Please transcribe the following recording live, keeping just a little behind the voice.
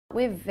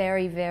We're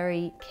very,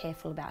 very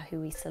careful about who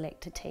we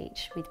select to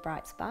teach with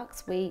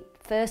Brightsparks. We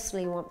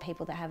firstly want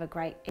people that have a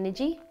great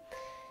energy,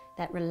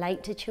 that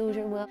relate to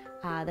children well,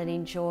 that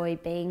enjoy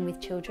being with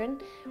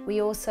children.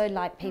 We also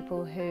like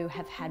people who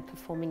have had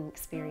performing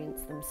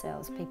experience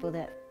themselves, people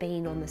that have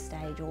been on the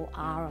stage or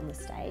are on the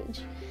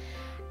stage,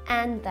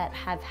 and that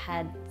have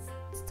had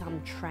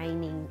some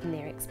training in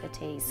their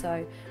expertise.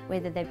 So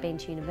whether they've been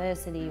to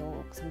university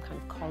or some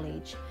kind of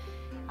college,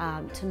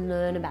 to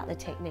learn about the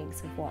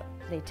techniques of what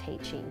they're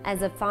teaching.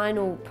 As a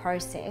final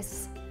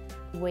process,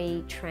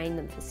 we train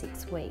them for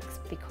 6 weeks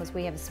because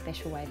we have a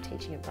special way of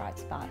teaching at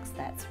Brightsparks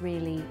that's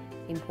really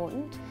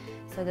important,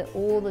 so that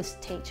all the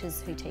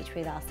teachers who teach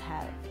with us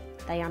have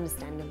the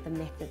understanding of the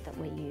method that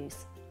we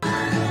use.